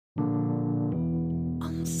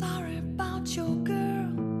sorry about your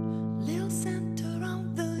girl, little center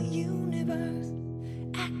of the universe.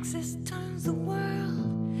 Axis turns the world,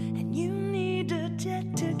 and you need a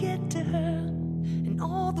jet to get to her. And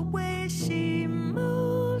all the ways she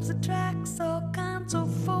moves attracts all kinds of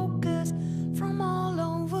focus from all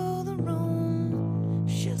over the room.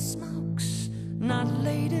 She smokes, not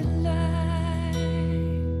ladylike.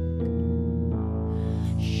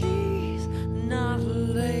 She's not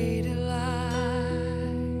ladylike.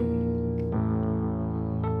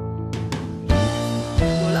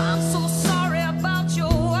 Well, I'm so sorry about your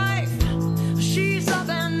wife. She's up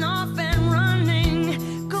and off and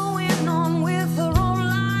running, going on with her own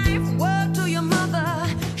life. Word to your mother,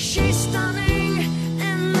 she's stunning,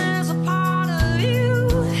 and there's a part of you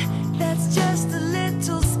that's just a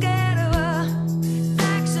little scared of her.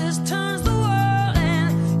 Axis turns the world,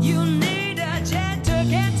 and you need a jet to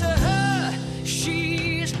get to her.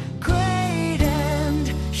 She's great,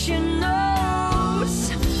 and she knows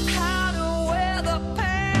how to wear the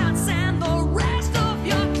pants and the rest of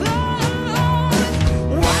your clothes.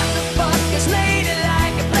 What the fuck is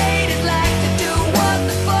ladylike? If ladies like to do what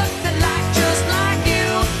the fuck they like, just like you,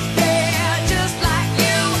 yeah, just like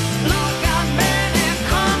you. Look out, man, here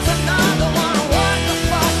comes another one. What the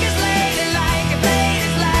fuck is ladylike? If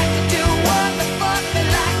ladies like to do what the fuck they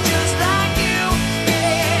like, just like you,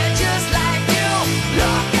 yeah, just like you.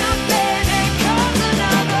 Look out, man, here comes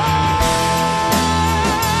another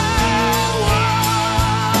one.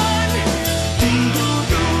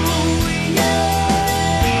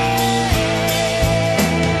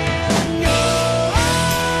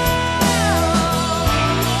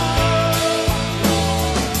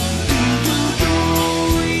 Do-do-do,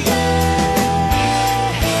 yeah.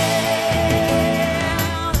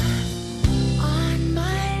 On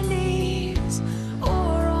my knees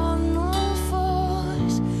or on all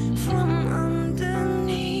fours from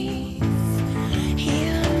underneath,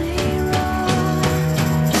 hear me roar.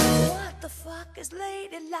 What the fuck is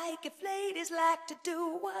ladylike? If ladies like to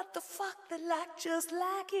do what the fuck they like, just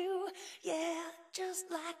like you, yeah, just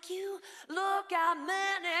like you. Look out,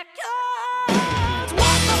 man, it comes.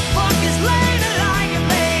 What the fuck is ladylike? If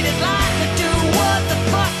ladies like to do what the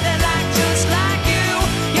fuck they like, just like you,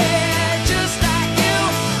 yeah, just like you.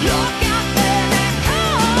 Look out, man, it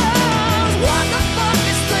comes. What the fuck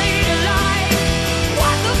is ladylike?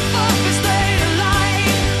 What the fuck is ladylike?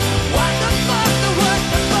 What the fuck, the what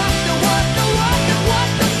the fuck, the what the what the what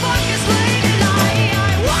the fuck is ladylike?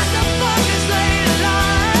 What the fuck is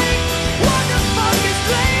ladylike? What the fuck is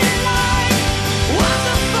ladylike? What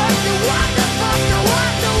the fuck, the what the fuck, the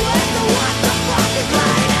what the what the what the fuck is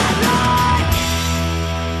ladylike?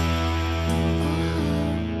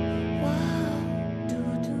 Wow,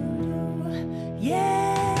 do-do-do, yeah.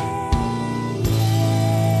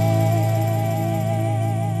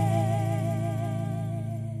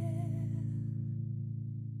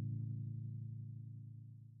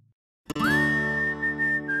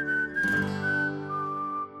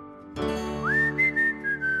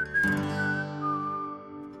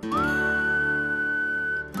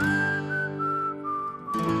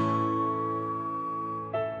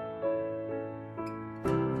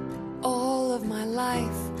 All of my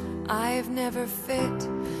life I've never fit,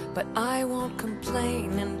 but I won't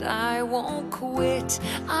complain and I won't quit.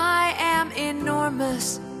 I am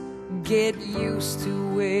enormous, get used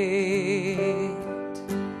to it.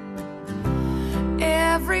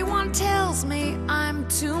 Everyone tells me I'm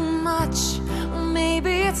too much.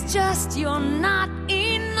 Maybe it's just you're not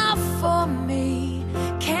enough for me.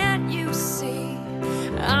 Can't you see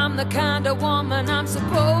I'm the kind of woman I'm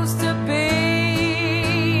supposed to be?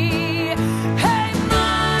 Hey,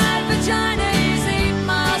 my vagina is 8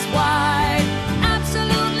 miles wide.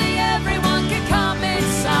 Absolutely everyone can come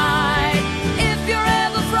inside. If you're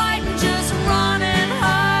ever frightened, just run and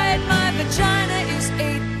hide. My vagina is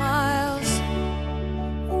 8 miles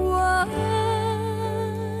wide.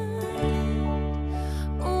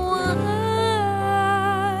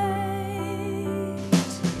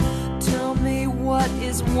 Tell me, what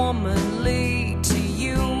is womanly to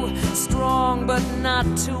you? Strong but not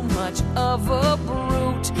too much of a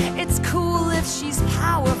brute. It's cool if she's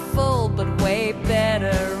powerful, but way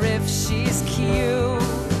better if she's cute.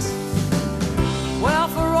 Well,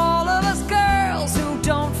 for all of us girls who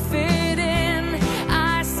don't fit in,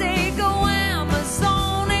 I say go Amazonian.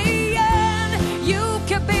 You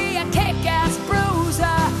can be a kick-ass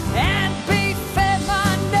bruiser and be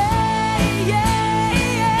feminine.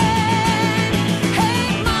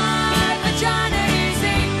 Hey, my vagina is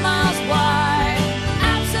 8 miles wide.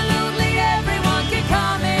 Absolutely everyone can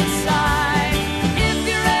come inside. If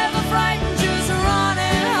you're ever frightened, just run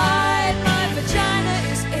and hide. My vagina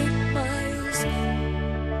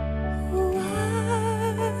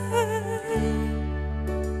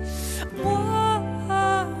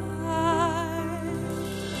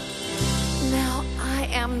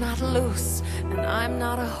loose, and I'm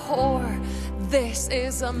not a whore. This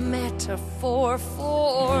is a metaphor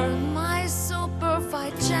for my super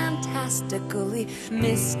fantastically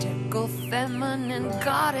mystical feminine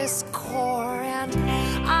goddess core. And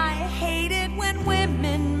I hate it when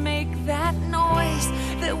women make that noise,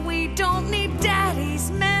 that we don't need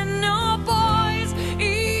daddies, men or boys.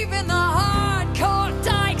 Even the hardcore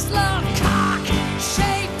dykes love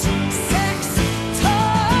cock-shaped sex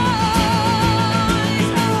toys.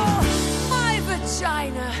 Oh, my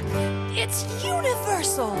vagina, it's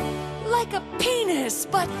universal, like a penis,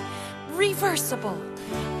 but reversible.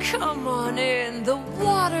 Come on in, the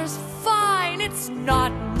water's fine. It's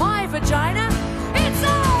not my vagina,